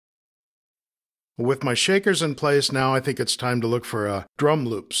With my shakers in place now, I think it's time to look for a drum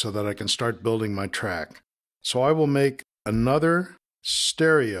loop so that I can start building my track. So I will make another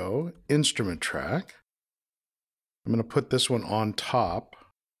stereo instrument track. I'm going to put this one on top.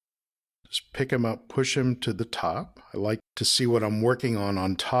 Just pick him up, push him to the top. I like to see what I'm working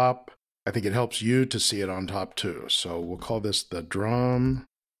on top. I think it helps you to see it on top too. So we'll call this the drum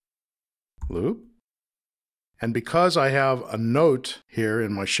loop. And because I have a note here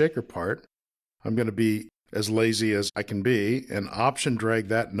in my shaker part, I'm going to be as lazy as I can be and option drag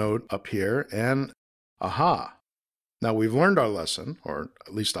that note up here and aha. Now we've learned our lesson, or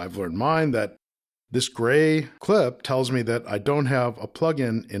at least I've learned mine, that this gray clip tells me that I don't have a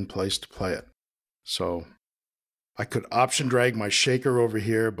plugin in place to play it. So I could option drag my shaker over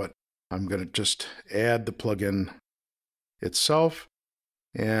here, but I'm going to just add the plugin itself.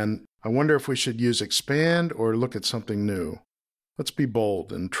 And I wonder if we should use expand or look at something new. Let's be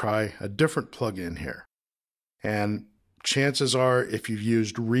bold and try a different plugin here. And chances are, if you've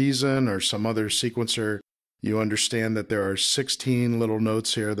used Reason or some other sequencer, you understand that there are 16 little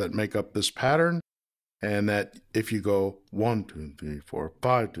notes here that make up this pattern. And that if you go 1, 2, 3, 4,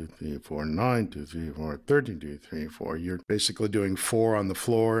 5, 2, 3, 4, 9, 2, 3, 4, 13, 2, 3, 4, you're basically doing 4 on the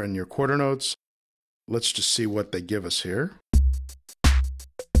floor and your quarter notes. Let's just see what they give us here.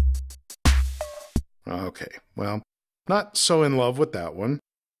 Okay, well, not so in love with that one.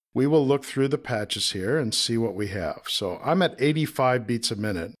 We will look through the patches here and see what we have. So I'm at 85 beats a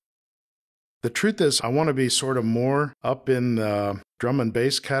minute. The truth is, I want to be sort of more up in the drum and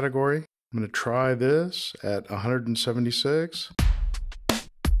bass category. I'm going to try this at 176.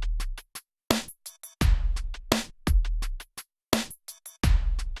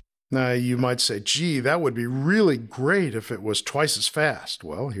 Now you might say, gee, that would be really great if it was twice as fast.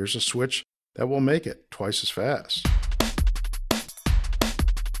 Well, here's a switch that will make it twice as fast.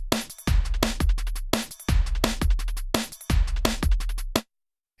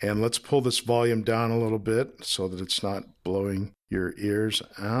 And let's pull this volume down a little bit so that it's not blowing your ears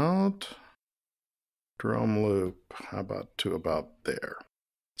out. Drum loop, how about to about there?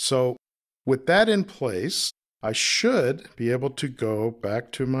 So with that in place, I should be able to go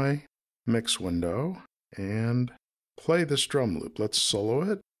back to my mix window and play this drum loop. Let's solo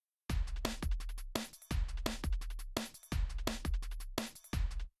it.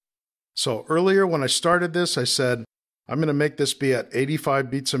 So earlier when I started this, I said, I'm going to make this be at 85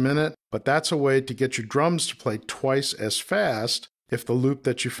 beats a minute, but that's a way to get your drums to play twice as fast if the loop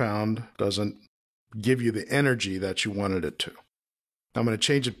that you found doesn't give you the energy that you wanted it to. I'm going to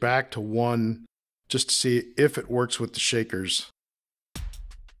change it back to 1 just to see if it works with the shakers.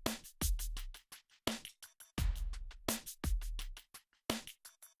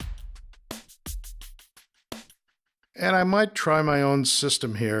 And I might try my own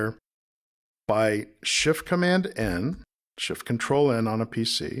system here by Shift Command N, Shift Control N on a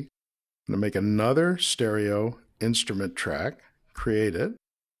PC. I'm going to make another stereo instrument track, create it.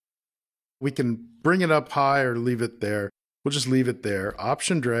 We can bring it up high or leave it there. We'll just leave it there.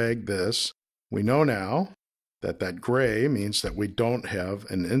 Option drag this. We know now that that gray means that we don't have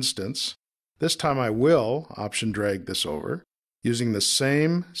an instance. This time I will option drag this over using the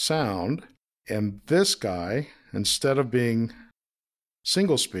same sound, and this guy, instead of being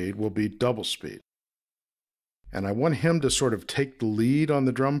single speed, will be double speed. And I want him to sort of take the lead on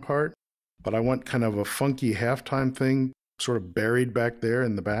the drum part, but I want kind of a funky halftime thing sort of buried back there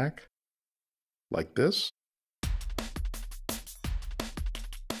in the back, like this.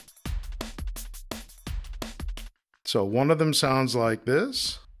 So one of them sounds like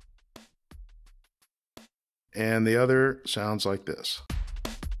this, and the other sounds like this.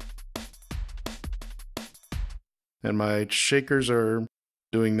 And my shakers are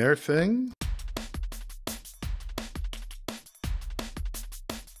doing their thing.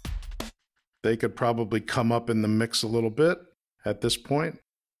 They could probably come up in the mix a little bit at this point.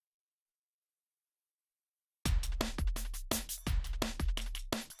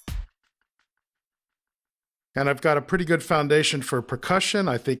 And I've got a pretty good foundation for percussion.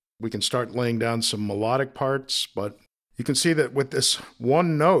 I think we can start laying down some melodic parts, but you can see that with this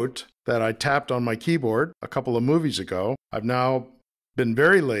one note that I tapped on my keyboard a couple of movies ago, I've now been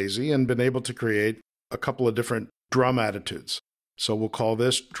very lazy and been able to create a couple of different drum attitudes. So we'll call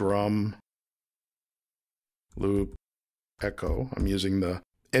this drum loop echo. I'm using the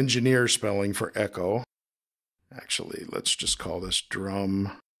engineer spelling for echo. Actually, let's just call this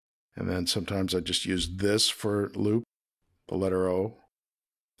drum. And then sometimes I just use this for loop, the letter O.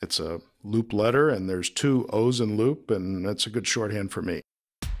 It's a loop letter, and there's 2 O's in loop, and that's a good shorthand for me.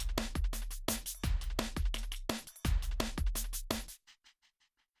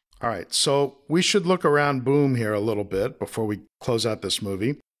 All right, so we should look around Boom here a little bit before we close out this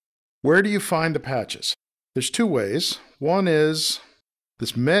movie. Where do you find the patches? There's two ways. One is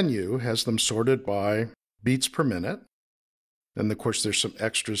this menu has them sorted by beats per minute. And of course, there's some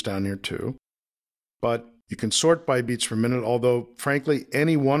extras down here too. But you can sort by beats per minute, although frankly,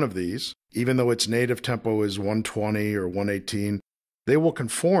 any one of these, even though its native tempo is 120 or 118, they will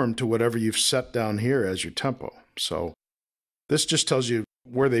conform to whatever you've set down here as your tempo. So this just tells you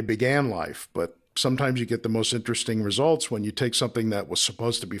where they began life, but sometimes you get the most interesting results when you take something that was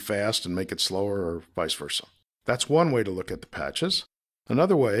supposed to be fast and make it slower or vice versa. That's one way to look at the patches.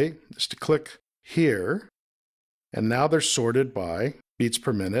 Another way is to click here, and now they're sorted by beats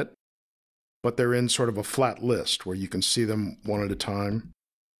per minute, but they're in sort of a flat list where you can see them one at a time.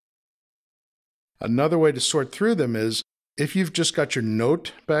 Another way to sort through them is if you've just got your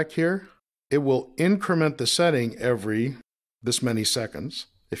note back here, it will increment the setting every this many seconds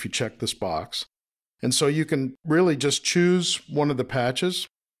if you check this box. And so you can really just choose one of the patches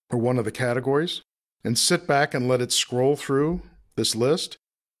or one of the categories and sit back and let it scroll through this list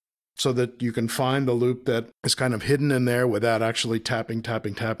so that you can find the loop that is kind of hidden in there without actually tapping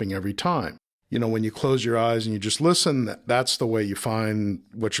every time. You know, when you close your eyes and you just listen, that's the way you find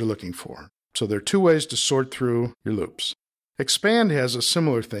what you're looking for. So there are two ways to sort through your loops. Expand has a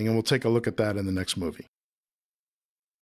similar thing, and we'll take a look at that in the next movie.